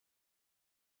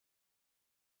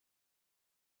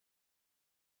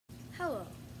Hello,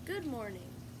 good morning.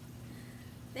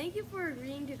 Thank you for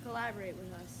agreeing to collaborate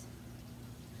with us.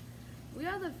 We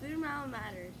are the Food Mountain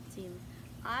Matter team.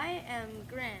 I am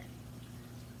Grant.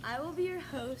 I will be your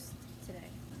host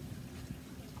today.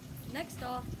 Next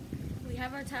off, we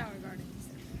have our tower gardens.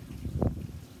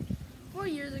 4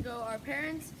 years ago, our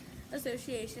Parents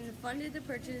Association funded the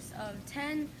purchase of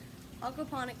 10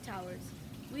 aquaponic towers.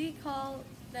 We call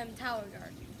them tower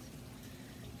gardens.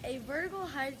 A vertical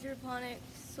hydroponic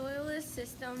soilless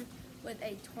system with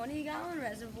a 20-gallon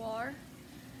reservoir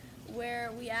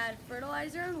where we add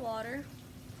fertilizer and water,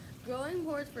 growing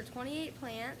boards for 28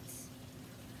 plants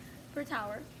per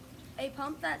tower, a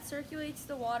pump that circulates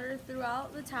the water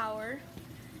throughout the tower,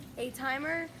 a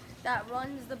timer that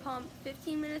runs the pump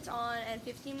 15 minutes on and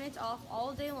 15 minutes off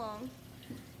all day long.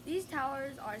 These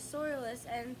towers are soilless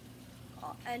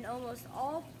and almost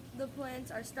all the plants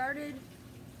are started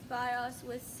by us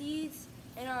with seeds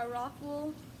in our rock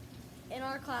wool in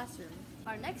our classroom.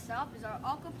 Our next stop is our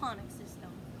aquaponic system.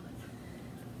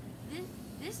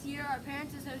 This year, our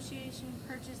Parents Association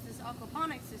purchased this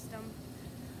aquaponic system.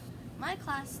 My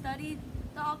class studied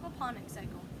the aquaponic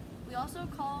cycle. We also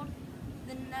called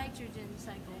the nitrogen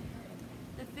cycle.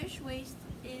 The fish waste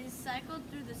is cycled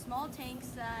through the small tanks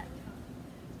that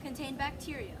contain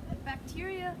bacteria.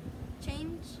 Bacteria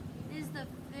changes the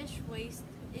fish waste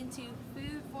into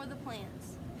food for the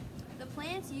plants. The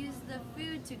plants use the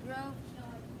food to grow,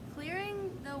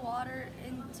 clearing the water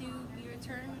to be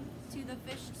returned to the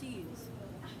fish to use.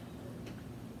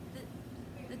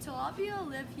 The tilapia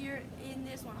live here in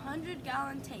this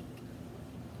 100-gallon tank.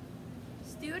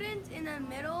 Students in the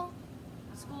middle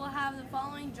school have the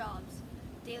following jobs: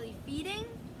 daily feeding,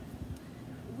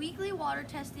 weekly water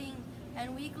testing,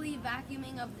 and weekly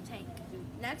vacuuming of the tank.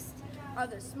 Next are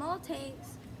the small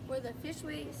tanks where the fish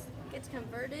waste gets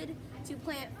converted to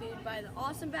plant food by the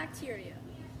awesome bacteria.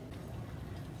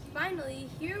 Finally,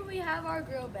 here we have our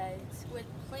grow beds with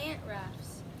plant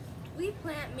rafts. We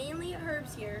plant mainly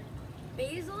herbs here.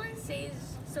 Basil and sage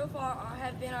so far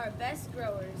have been our best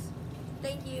growers.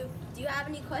 Thank you. Do you have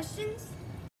any questions?